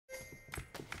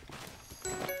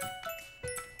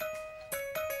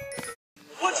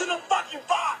to the fucking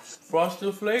box!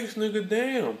 Frosted Flakes, nigga,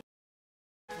 damn.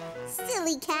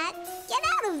 Silly cat, get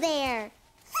out of there!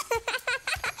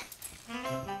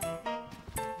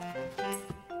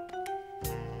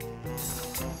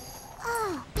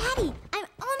 Oh, Daddy, I'm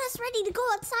almost ready to go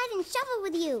outside and shovel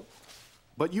with you.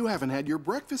 But you haven't had your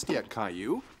breakfast yet,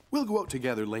 Caillou. We'll go out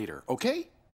together later, okay?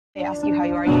 They ask you how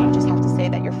you are, you just have to say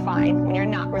that you're fine when you're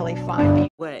not really fine.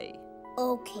 Way.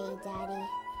 Okay, Daddy.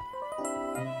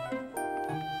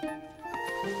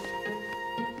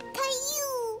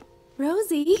 Caillou!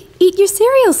 Rosie, eat your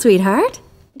cereal, sweetheart.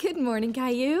 Good morning,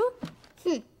 Caillou.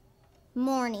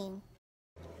 Morning.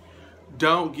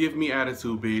 Don't give me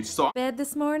attitude, bitch. So Bed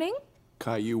this morning?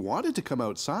 Caillou wanted to come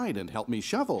outside and help me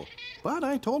shovel, but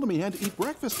I told him he had to eat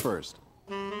breakfast first.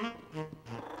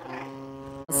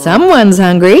 Someone's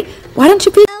hungry. Why don't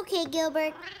you be... Okay,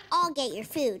 Gilbert, I'll get your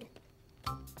food.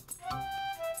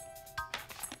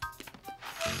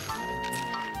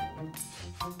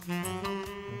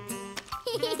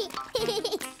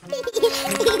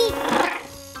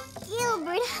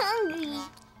 Gilbert hungry.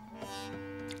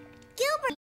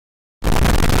 Gilbert!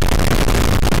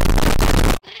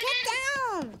 Get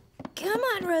down! Come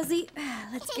on, Rosie.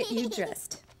 Let's get you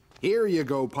dressed. Here you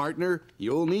go, partner.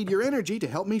 You'll need your energy to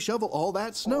help me shovel all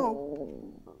that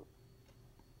snow.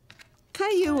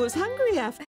 Caillou was hungry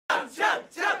after.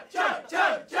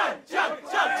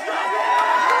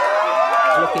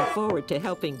 Looking forward to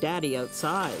helping Daddy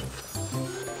outside.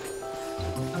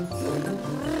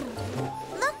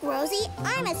 Look, Rosie,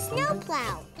 I'm a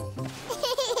snowplow.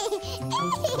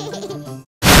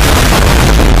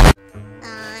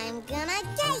 I'm gonna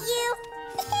get you.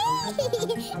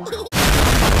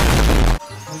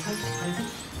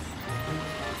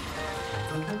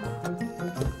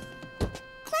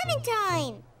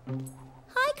 Clementine!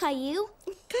 Hi, Caillou.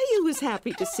 Caillou was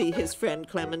happy to see his friend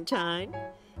Clementine.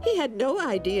 He had no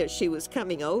idea she was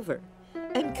coming over.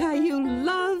 And Caillou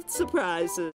loved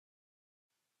surprises.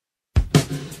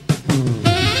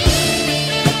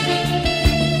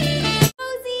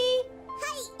 Rosie!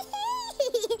 Hi!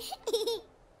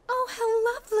 Oh, how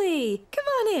lovely. Come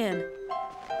on in.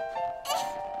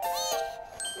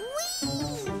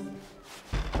 Whee!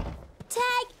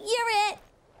 Tag, you're it.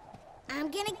 I'm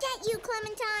gonna get you,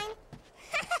 Clementine.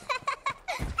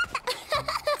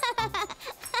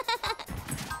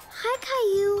 Hi,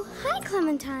 Caillou. Hi,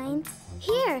 Clementine.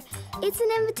 Here, it's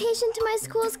an invitation to my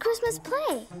school's Christmas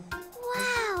play.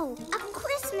 Wow, a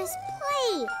Christmas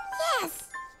play. Yes.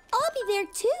 I'll be there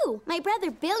too. My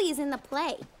brother Billy is in the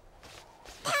play.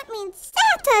 That means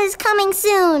Santa is coming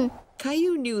soon.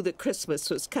 Caillou knew that Christmas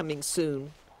was coming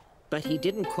soon, but he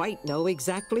didn't quite know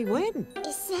exactly when.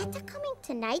 Is Santa coming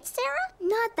tonight, Sarah?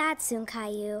 Not that soon,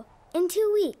 Caillou. In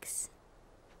 2 weeks.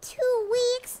 2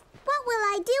 weeks? What will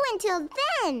I do until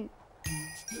then?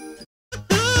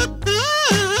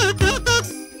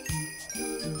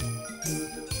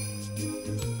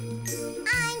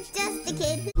 I'm just a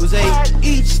kid Who's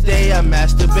each day I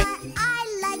masturbate. I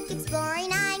like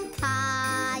exploring, I'm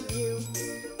Caillou.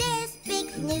 There's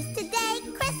big news today,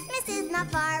 Christmas is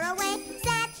not far away.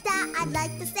 Santa, I'd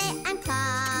like to say I'm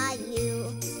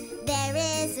Caillou. There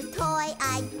is a toy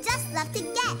I just love to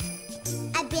get.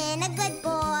 I've been a good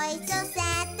boy, so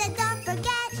Santa don't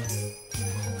forget.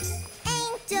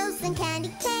 Angels and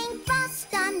candy cane,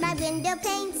 frost on my window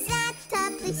pane.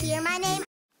 Santa, please hear my name.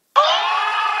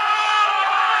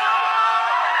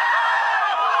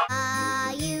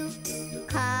 Caillou,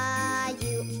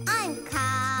 Caillou, I'm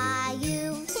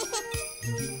Caillou.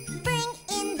 Bring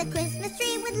in the Christmas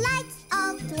tree with lights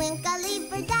all twinkly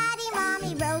for Daddy,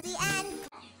 Mommy, Rosie, and...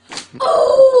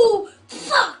 Oh,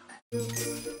 fuck!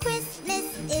 Christmas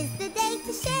is the day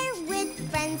to share with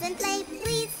friends and play.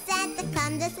 Please, Santa,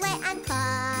 come this way, I'm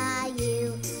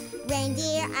Caillou.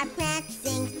 Reindeer are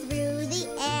prancing through the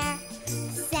air.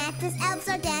 Santa's elves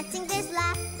are dancing, there's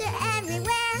laughter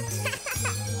everywhere.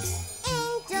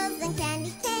 Angels and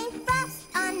candy cane, frost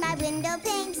on my window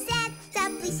pane. Santa,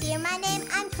 please hear my name,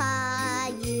 I'm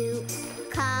Caillou.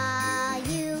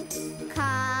 Caillou,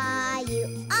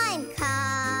 Caillou, I'm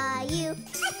Caillou.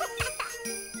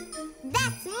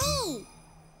 That's me!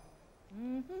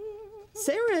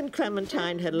 Sarah and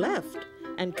Clementine had left,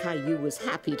 and Caillou was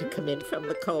happy to come in from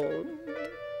the cold.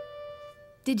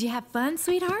 Did you have fun,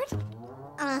 sweetheart?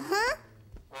 Uh-huh.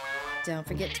 Don't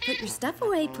forget to put your stuff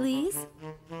away, please.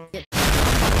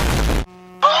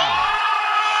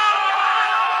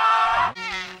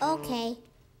 Okay.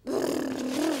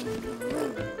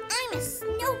 I'm a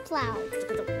snowplow.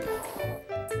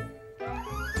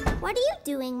 What are you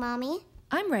doing, Mommy?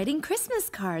 I'm writing Christmas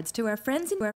cards to our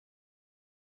friends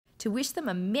to wish them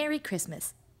a Merry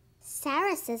Christmas.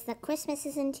 Sarah says that Christmas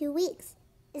is in 2 weeks.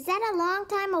 Is that a long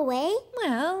time away?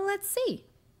 Well, let's see.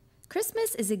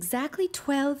 Christmas is exactly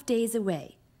 12 days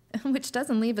away, which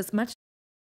doesn't leave us much.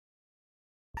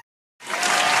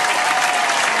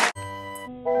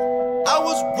 I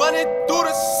was running through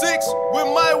the 6 with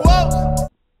my woes.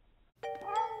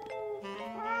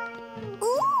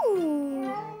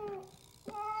 Ooh!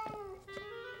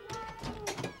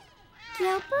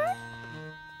 Gilbert?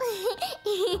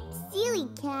 Silly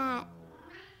cat.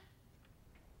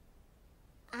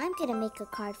 I'm gonna make a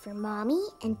card for Mommy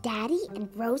and Daddy and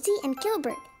Rosie and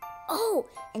Gilbert. Oh,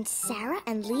 and Sarah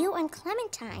and Leo and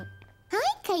Clementine.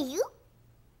 Hi, Caillou.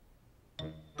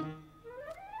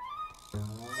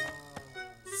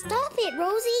 Stop it,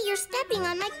 Rosie. You're stepping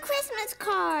on my Christmas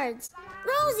cards.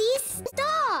 Rosie,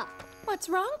 stop. What's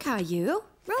wrong, Caillou?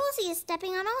 Rosie is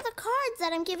stepping on all the cards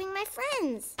that I'm giving my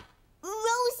friends.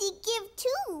 Rosie, give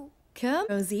too. Come,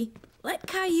 Rosie. Let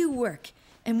Caillou work,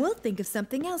 and we'll think of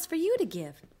something else for you to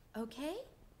give. Okay?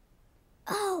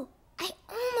 Oh, I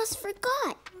almost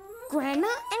forgot. Grandma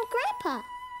and Grandpa.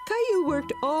 Caillou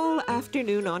worked all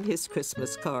afternoon on his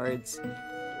Christmas cards.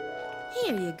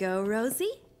 Here you go,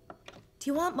 Rosie. Do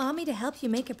you want Mommy to help you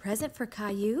make a present for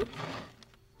Caillou?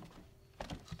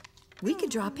 We could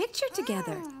draw a picture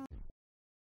together.